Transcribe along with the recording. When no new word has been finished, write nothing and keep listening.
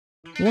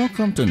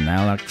Welcome to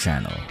NaLac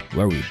channel,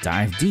 where we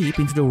dive deep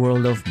into the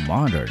world of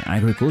modern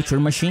agriculture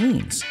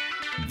machines.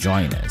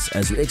 Join us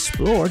as we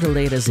explore the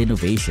latest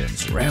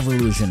innovations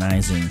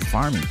revolutionizing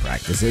farming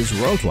practices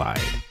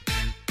worldwide.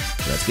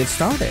 Let's get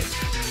started.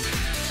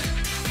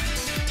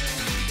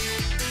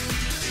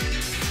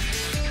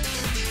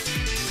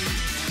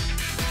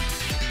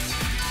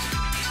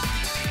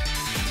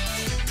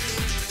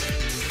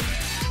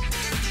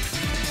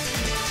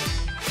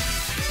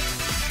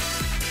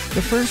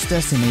 The first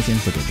destination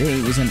for today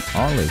is an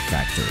olive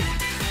factory.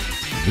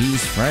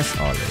 These fresh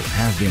olives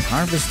have been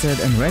harvested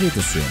and ready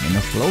to swim in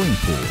a flowing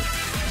pool,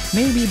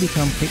 maybe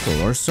become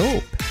pickle or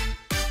soap.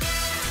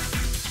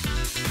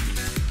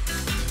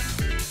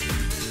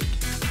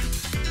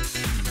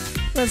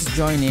 Let's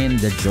join in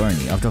the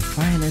journey of the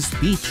finest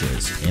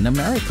peaches in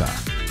America.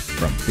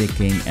 From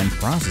picking and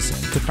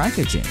processing to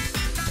packaging,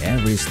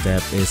 every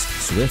step is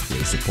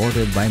swiftly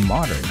supported by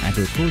modern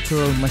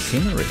agricultural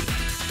machinery.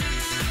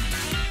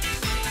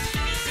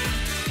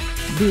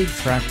 Big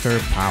Tractor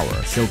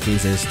Power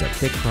showcases the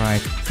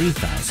Pickrite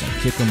 3000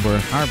 cucumber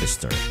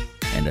harvester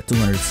and the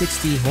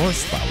 260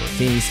 horsepower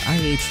Case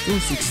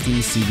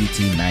IH260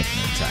 CVT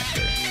Magnum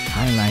tractor,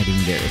 highlighting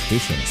their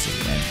efficiency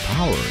and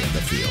power in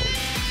the field.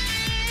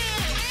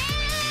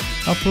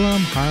 A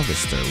plum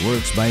harvester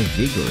works by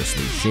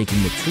vigorously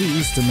shaking the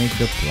trees to make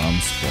the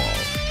plums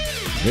fall.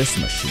 This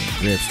machine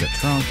grips the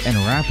trunk and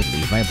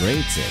rapidly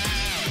vibrates it,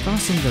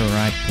 causing the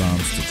ripe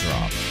plums to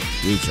drop,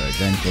 which are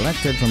then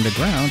collected from the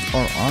ground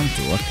or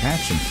onto a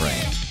catching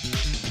frame.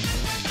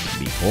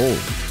 Behold,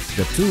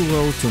 the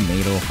two-row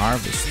tomato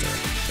harvester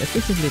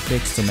efficiently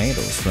picks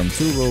tomatoes from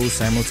two rows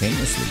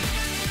simultaneously,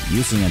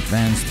 using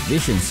advanced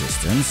vision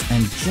systems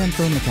and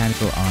gentle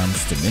mechanical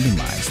arms to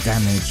minimize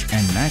damage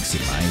and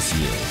maximize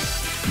yield,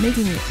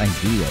 making it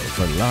ideal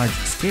for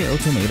large-scale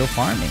tomato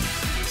farming.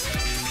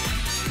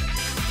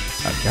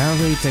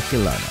 Agave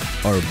tequilana,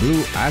 or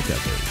blue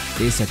agave,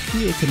 is a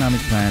key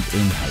economic plant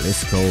in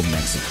Jalisco,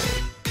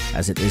 Mexico,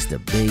 as it is the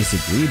base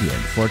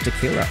ingredient for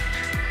tequila.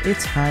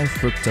 Its high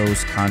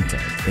fructose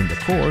content in the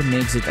core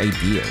makes it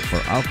ideal for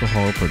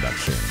alcohol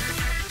production.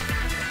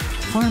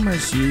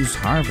 Farmers use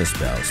harvest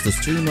bells to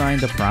streamline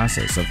the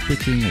process of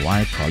picking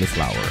white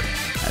cauliflower.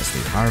 As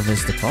they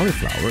harvest the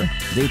cauliflower,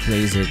 they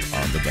place it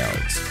on the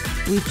belts,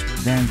 which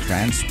then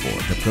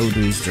transport the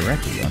produce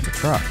directly onto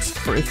trucks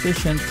for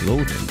efficient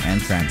loading and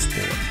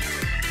transport.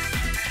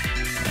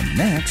 And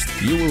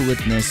next, you will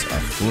witness a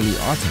fully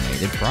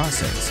automated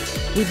process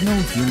with no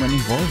human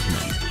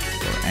involvement,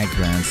 where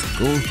eggplants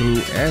go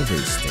through every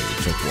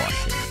stage of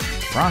washing,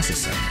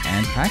 processing,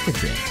 and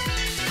packaging.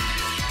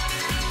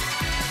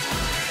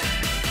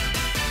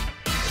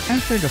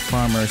 After the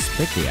farmers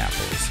pick the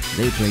apples,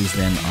 they place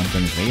them on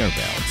conveyor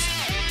belts.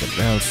 The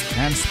belts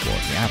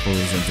transport the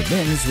apples into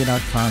bins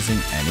without causing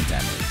any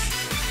damage.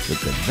 With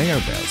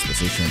conveyor belts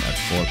positioned at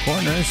four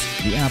corners,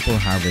 the apple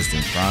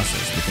harvesting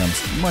process becomes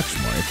much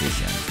more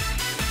efficient.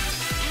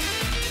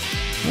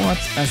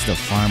 Watch as the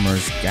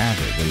farmers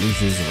gather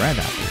delicious red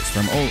apples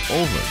from all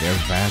over their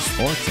vast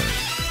orchard.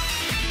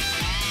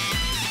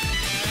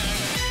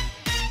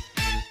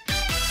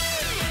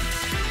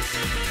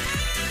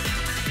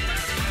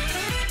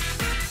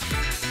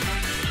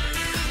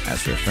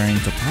 As referring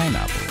to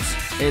pineapples,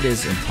 it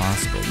is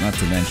impossible not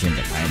to mention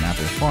the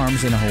pineapple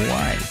farms in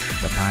Hawaii,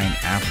 the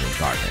Pineapple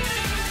Garden.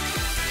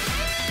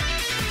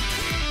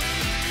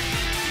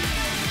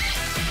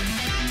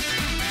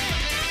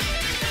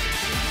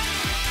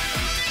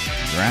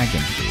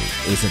 Dragon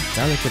fruit is a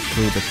delicate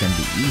fruit that can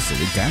be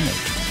easily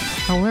damaged.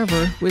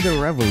 However, with the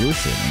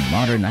revolution in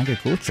modern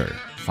agriculture,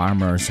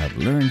 farmers have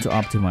learned to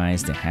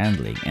optimize the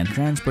handling and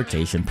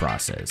transportation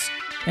process,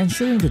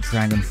 ensuring the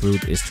dragon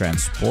fruit is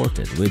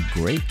transported with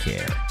great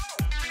care.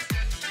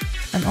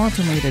 An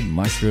automated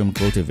mushroom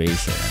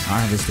cultivation and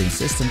harvesting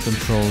system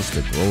controls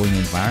the growing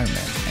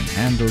environment and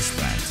handles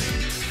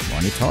planting,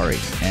 monitoring,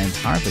 and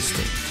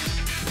harvesting.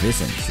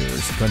 This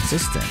ensures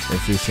consistent,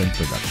 efficient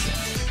production.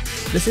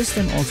 The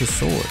system also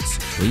sorts,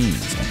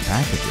 cleans, and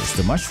packages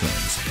the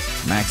mushrooms,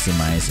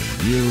 maximizing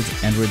yield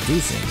and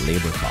reducing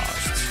labor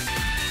costs.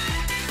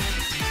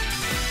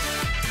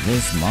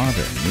 This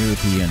modern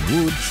European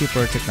wood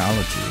chipper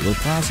technology will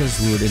process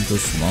wood into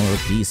smaller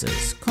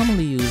pieces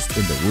commonly used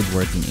in the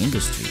woodworking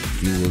industry,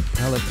 fuel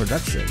pellet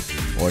production,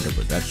 or the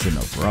production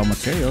of raw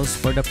materials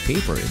for the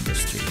paper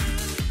industry.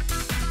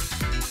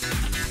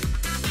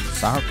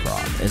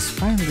 Sauerkraut is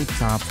finely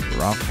chopped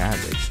raw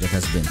cabbage that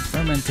has been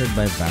fermented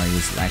by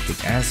various lactic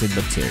acid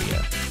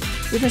bacteria.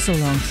 It has a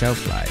long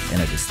shelf life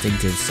and a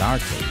distinctive sour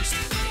taste,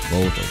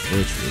 both of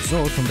which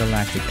result from the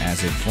lactic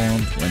acid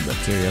formed when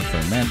bacteria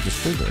ferment the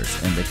sugars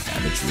in the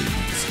cabbage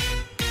leaves.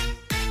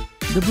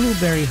 The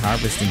blueberry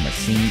harvesting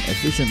machine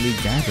efficiently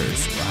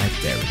gathers ripe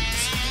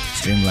berries,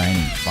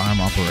 streamlining farm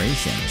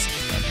operations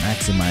and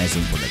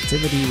maximizing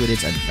productivity with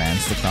its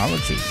advanced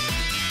technology.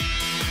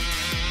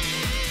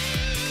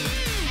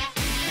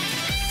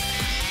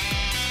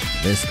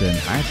 Viscon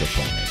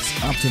hydroponics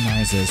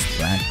optimizes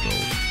plant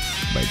growth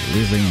by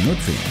delivering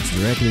nutrients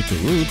directly to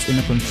roots in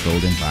a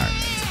controlled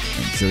environment,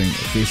 ensuring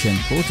efficient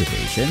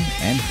cultivation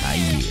and high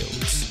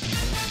yields.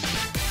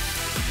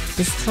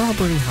 The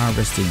strawberry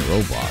harvesting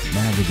robot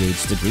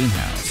navigates the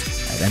greenhouse,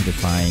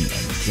 identifying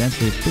and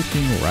gently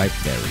picking ripe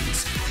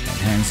berries,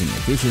 enhancing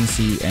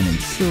efficiency and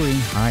ensuring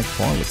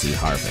high-quality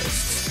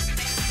harvests.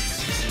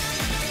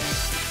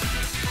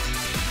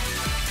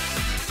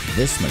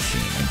 This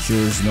machine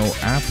ensures no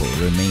apple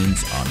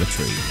remains on the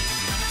tree.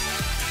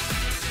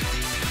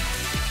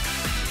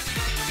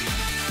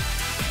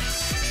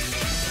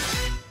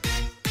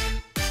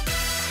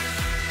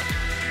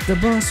 The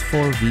Boss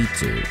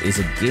 4V2 is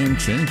a game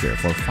changer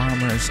for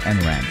farmers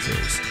and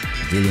ranchers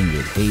dealing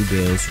with hay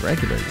bales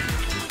regularly.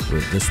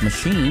 With this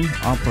machine,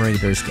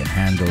 operators can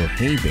handle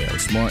hay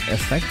bales more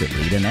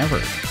effectively than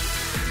ever.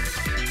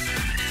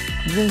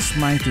 This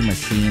mighty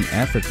machine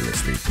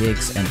effortlessly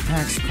picks and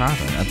packs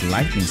cotton at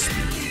lightning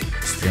speed,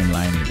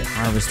 streamlining the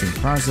harvesting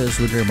process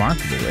with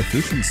remarkable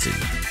efficiency.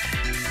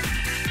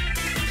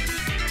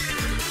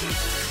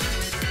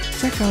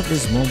 Check out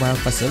this mobile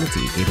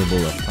facility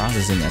capable of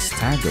processing a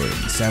staggering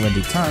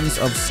 70 tons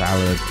of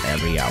salad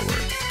every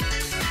hour.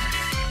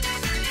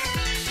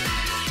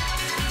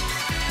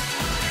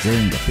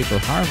 During the pickle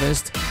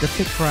harvest, the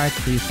Pickright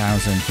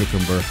 3000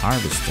 cucumber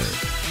harvester,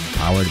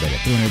 powered by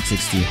the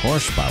 260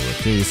 horsepower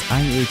Case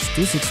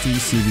IH260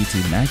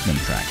 CVT Magnum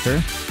tractor,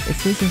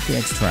 efficiently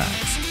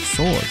extracts,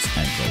 sorts,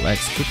 and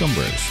collects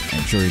cucumbers,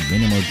 ensuring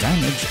minimal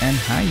damage and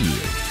high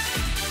yield.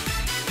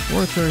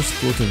 Workers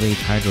cultivate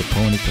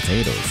hydroponic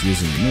potatoes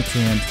using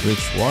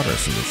nutrient-rich water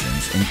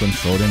solutions in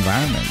controlled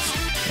environments,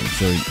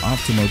 ensuring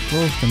optimal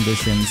growth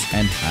conditions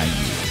and high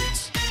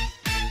yields.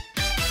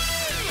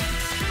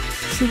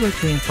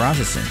 Sugarcane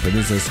processing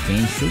produces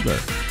cane sugar,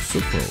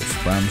 sucrose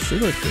from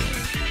sugarcane.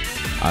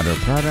 Other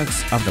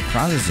products of the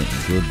processing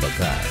include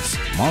bagasse,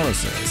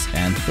 molasses,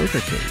 and filter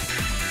cake.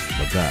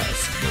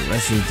 Bagasse, the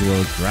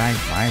residual dry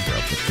fiber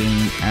of the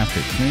cane after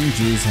cane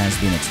juice has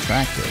been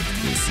extracted,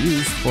 is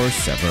used for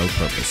several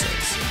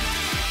purposes.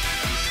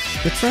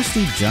 The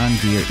trusty John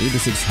Deere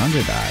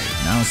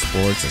 8600i now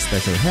sports a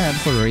special head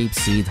for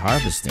rapeseed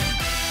harvesting.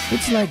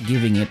 It's like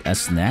giving it a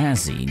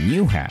snazzy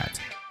new hat.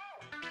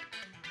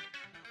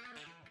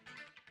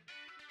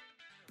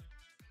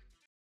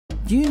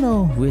 Do you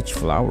know which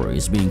flour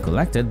is being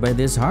collected by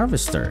this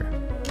harvester?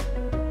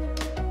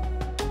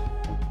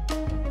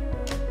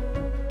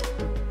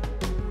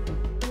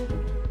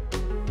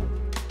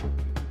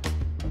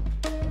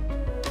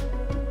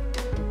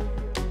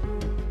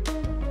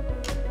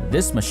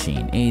 This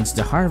machine aids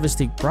the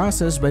harvesting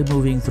process by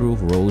moving through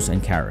rows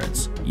and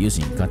carrots,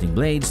 using cutting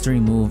blades to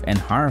remove and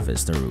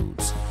harvest the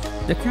roots.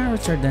 The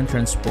carrots are then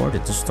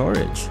transported to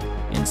storage.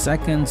 In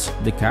seconds,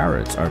 the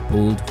carrots are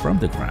pulled from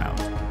the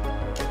ground.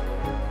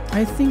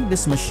 I think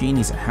this machine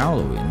is a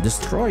Halloween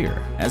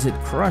destroyer as it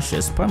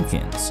crushes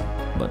pumpkins.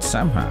 But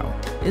somehow,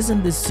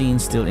 isn't this scene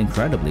still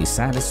incredibly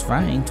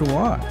satisfying to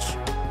watch?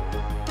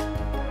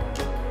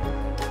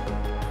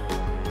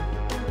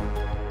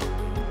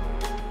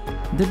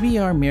 The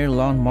BR Mere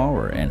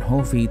Lawnmower and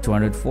Hofi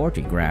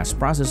 240 grass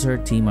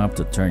processor team up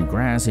to turn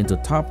grass into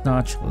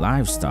top-notch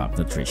livestock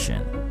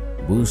nutrition,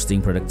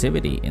 boosting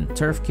productivity in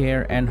turf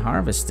care and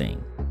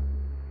harvesting.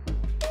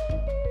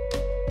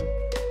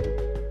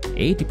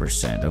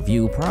 80% of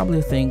you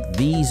probably think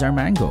these are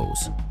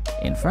mangoes.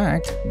 In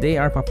fact, they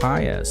are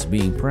papayas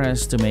being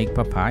pressed to make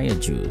papaya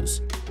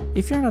juice.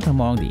 If you're not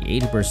among the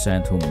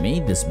 80% who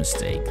made this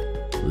mistake,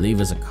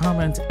 leave us a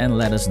comment and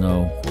let us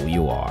know who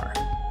you are.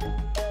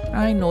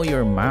 I know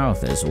your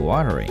mouth is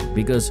watering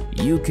because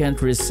you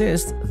can't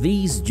resist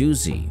these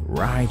juicy,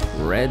 ripe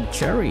red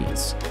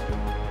cherries.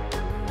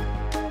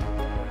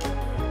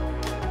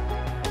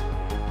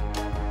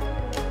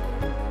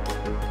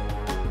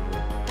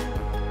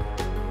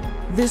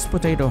 This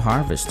potato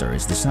harvester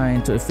is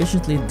designed to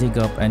efficiently dig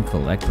up and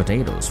collect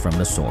potatoes from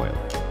the soil.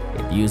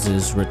 It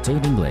uses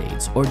rotating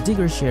blades or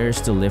digger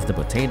shares to lift the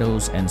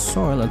potatoes and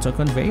soil onto a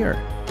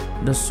conveyor.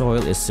 The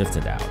soil is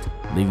sifted out,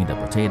 leaving the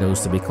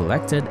potatoes to be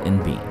collected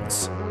in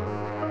bins.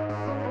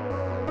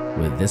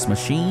 With this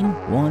machine,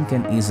 one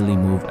can easily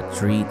move a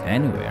treat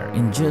anywhere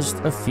in just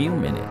a few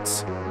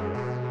minutes.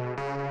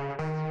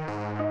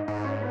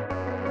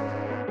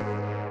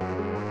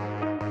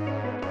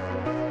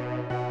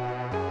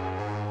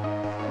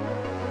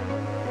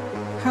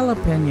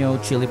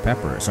 Jalapeno chili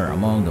peppers are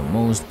among the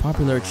most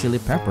popular chili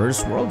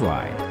peppers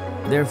worldwide.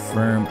 Their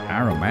firm,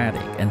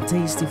 aromatic, and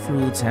tasty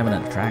fruits have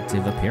an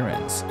attractive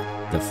appearance.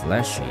 The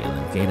fleshy,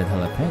 elongated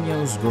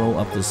jalapenos grow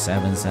up to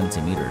 7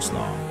 centimeters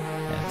long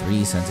and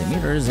 3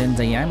 centimeters in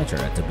diameter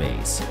at the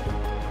base.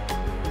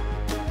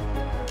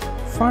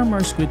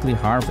 Farmers quickly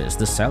harvest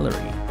the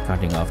celery,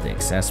 cutting off the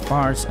excess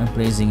parts and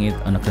placing it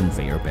on a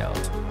conveyor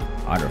belt.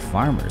 Other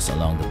farmers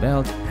along the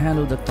belt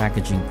handle the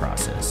packaging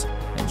process,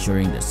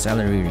 ensuring the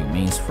celery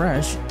remains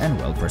fresh and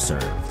well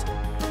preserved.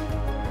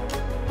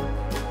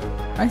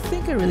 I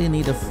think I really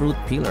need a fruit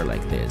peeler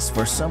like this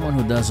for someone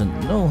who doesn't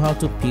know how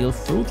to peel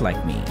fruit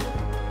like me.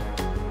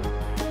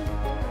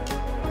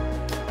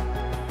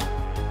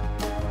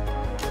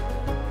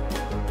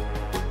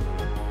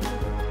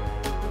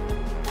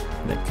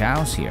 The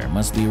cows here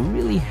must be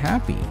really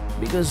happy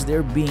because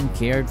they're being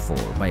cared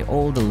for by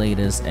all the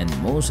latest and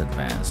most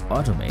advanced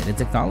automated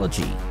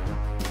technology.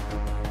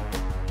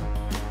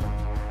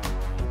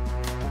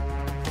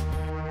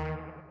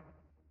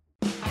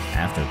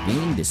 After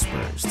being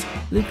dispersed,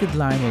 liquid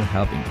lime will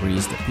help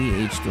increase the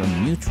pH to a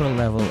neutral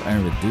level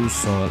and reduce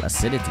soil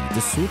acidity to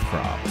suit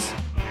crops.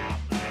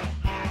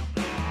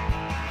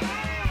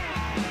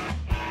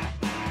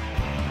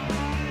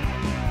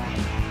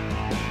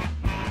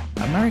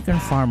 American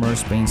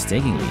farmers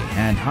painstakingly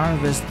hand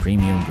harvest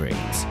premium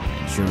grapes,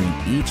 ensuring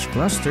each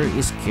cluster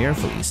is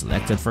carefully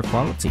selected for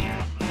quality.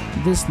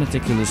 This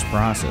meticulous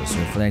process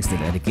reflects the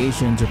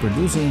dedication to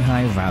producing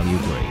high-value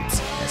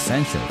grapes,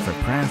 essential for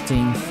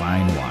crafting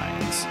fine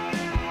wines.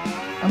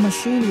 A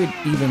machine with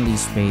evenly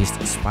spaced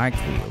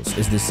spiked wheels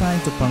is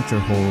designed to puncture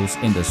holes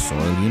in the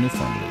soil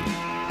uniformly,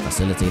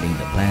 facilitating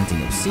the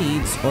planting of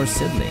seeds or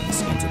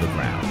seedlings into the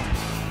ground.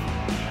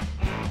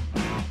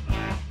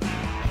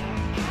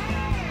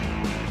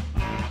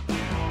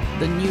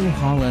 The New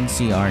Holland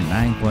CR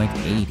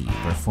 9.80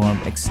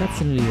 performed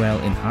exceptionally well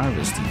in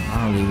harvesting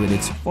barley with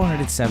its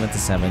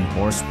 477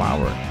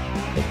 horsepower,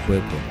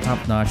 equipped with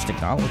top-notch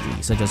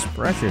technology such as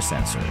pressure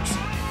sensors,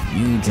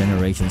 new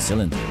generation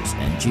cylinders,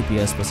 and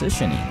GPS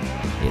positioning.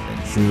 It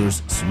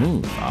ensures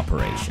smooth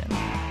operation.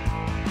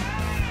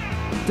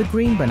 The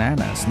green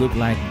bananas look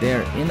like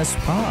they're in a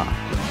spa.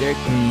 They're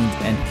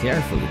cleaned and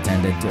carefully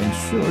tended to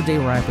ensure they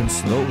ripen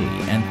slowly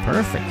and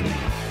perfectly.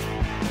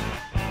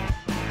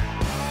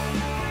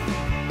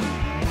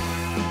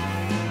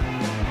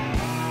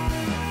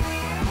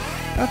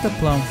 At the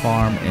plum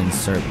farm in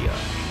Serbia,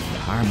 the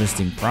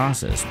harvesting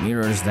process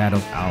mirrors that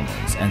of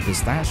almonds and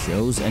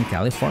pistachios in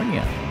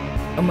California.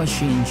 A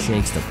machine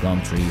shakes the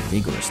plum tree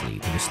vigorously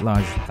to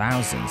dislodge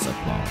thousands of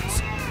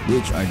plums,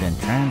 which are then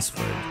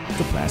transferred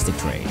to plastic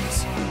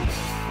trays.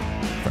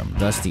 From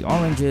dusty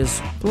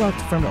oranges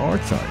plucked from the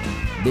orchard,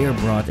 they are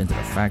brought into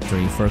the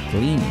factory for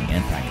cleaning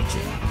and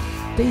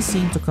packaging. They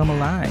seem to come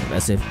alive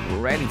as if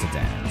ready to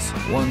dance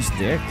once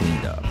they're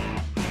cleaned up.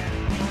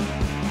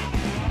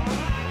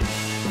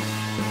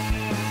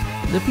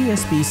 The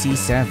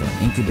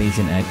PSP-C7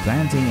 incubation egg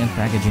planting and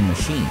packaging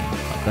machine,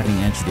 a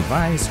cutting-edge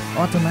device,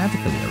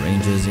 automatically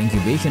arranges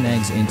incubation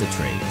eggs into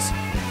trays.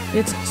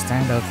 Its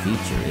standout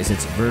feature is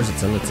its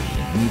versatility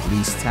in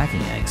neatly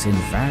stacking eggs in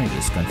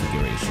various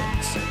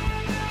configurations.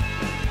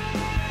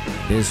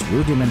 This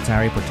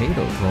rudimentary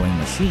potato growing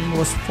machine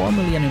was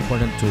formerly an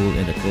important tool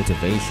in the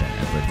cultivation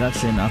and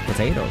production of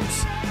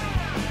potatoes.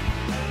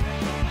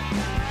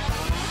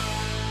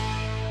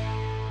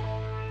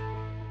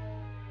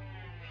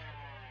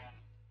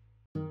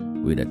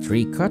 With a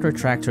tree cutter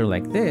tractor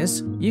like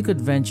this, you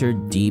could venture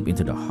deep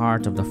into the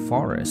heart of the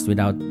forest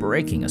without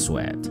breaking a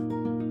sweat.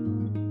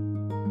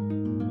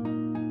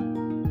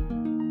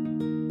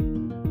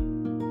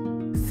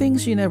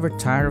 Things you never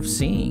tire of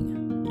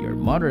seeing: your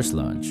mother's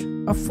lunch,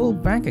 a full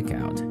bank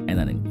account, and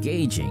an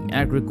engaging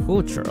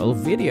agricultural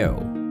video.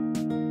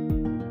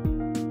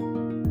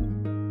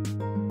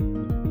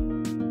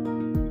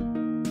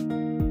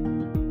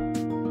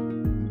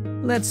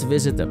 Let's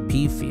visit the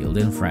pea field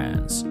in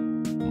France.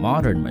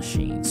 Modern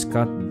machines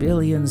cut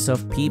billions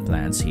of pea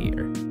plants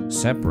here,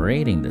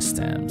 separating the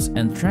stems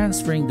and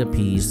transferring the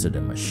peas to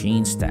the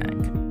machine's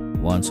tank.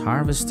 Once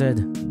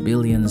harvested,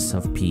 billions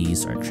of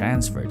peas are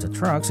transferred to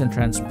trucks and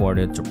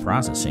transported to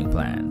processing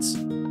plants.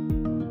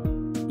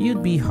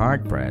 You'd be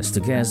hard-pressed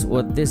to guess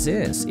what this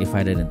is if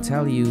I didn't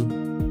tell you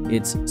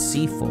it's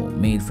sifo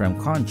made from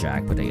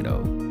konjac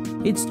potato.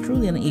 It's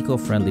truly an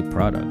eco-friendly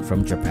product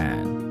from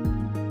Japan.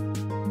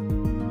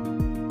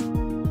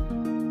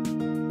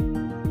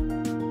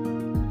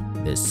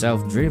 This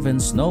self-driven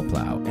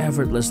snowplow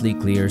effortlessly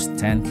clears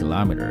 10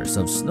 kilometers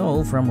of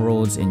snow from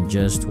roads in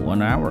just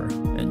 1 hour,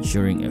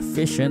 ensuring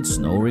efficient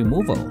snow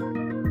removal.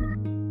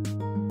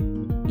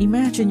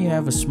 Imagine you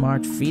have a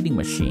smart feeding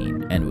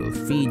machine and will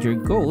feed your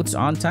goats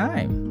on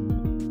time.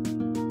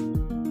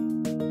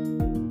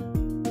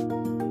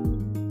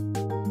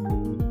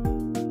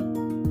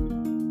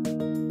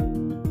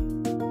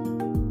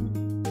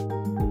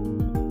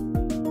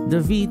 The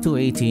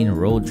V218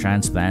 road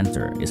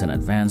transplanter is an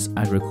advanced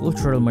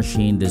agricultural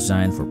machine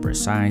designed for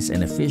precise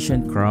and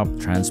efficient crop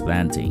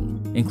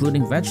transplanting,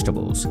 including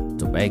vegetables,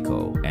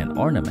 tobacco, and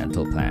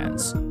ornamental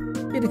plants.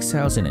 It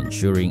excels in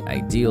ensuring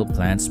ideal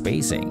plant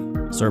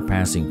spacing,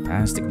 surpassing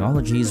past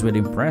technologies with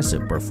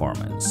impressive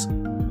performance.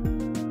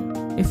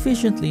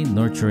 Efficiently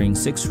nurturing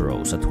 6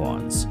 rows at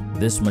once,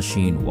 this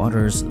machine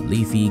waters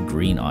leafy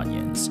green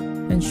onions,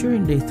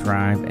 ensuring they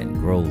thrive and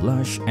grow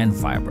lush and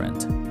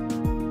vibrant.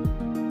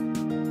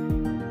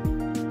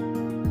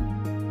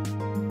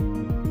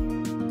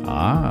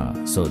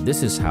 So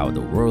this is how the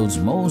world's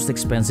most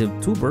expensive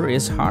tuber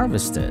is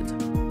harvested.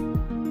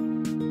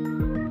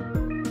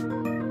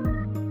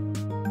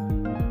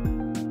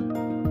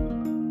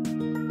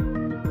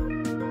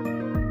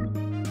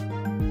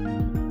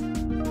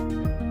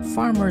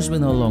 Farmers will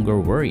no longer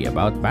worry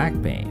about back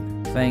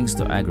pain, thanks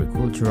to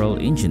agricultural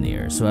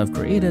engineers who have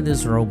created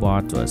this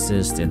robot to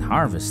assist in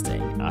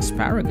harvesting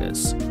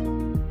asparagus.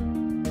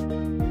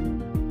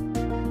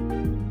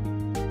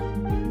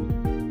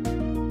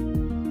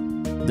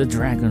 The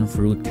dragon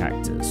fruit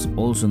cactus,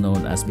 also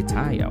known as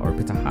pitaya or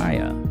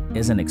pitahaya,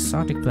 is an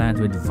exotic plant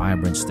with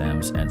vibrant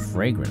stems and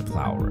fragrant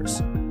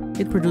flowers.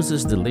 It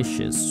produces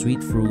delicious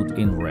sweet fruit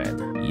in red,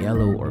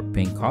 yellow, or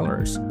pink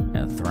colors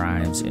and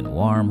thrives in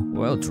warm,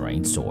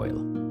 well-drained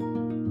soil.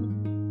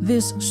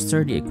 This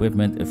sturdy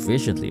equipment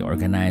efficiently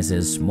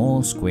organizes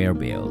small square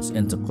bales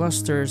into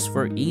clusters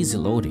for easy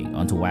loading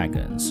onto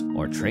wagons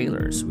or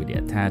trailers with the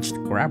attached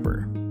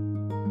grabber.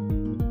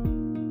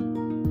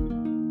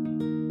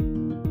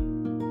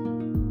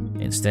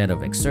 Instead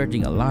of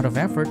exerting a lot of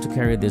effort to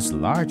carry this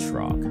large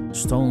rock,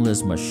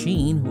 stoneless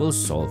machine will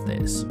solve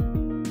this.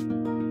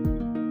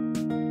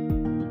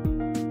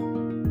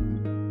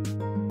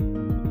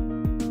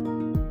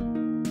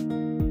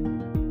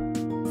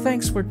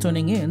 Thanks for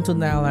tuning in to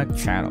NaLac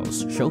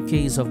Channel's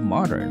showcase of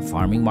modern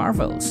farming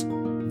marvels.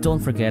 Don't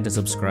forget to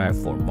subscribe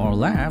for more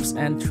laughs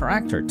and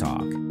tractor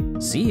talk.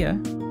 See ya!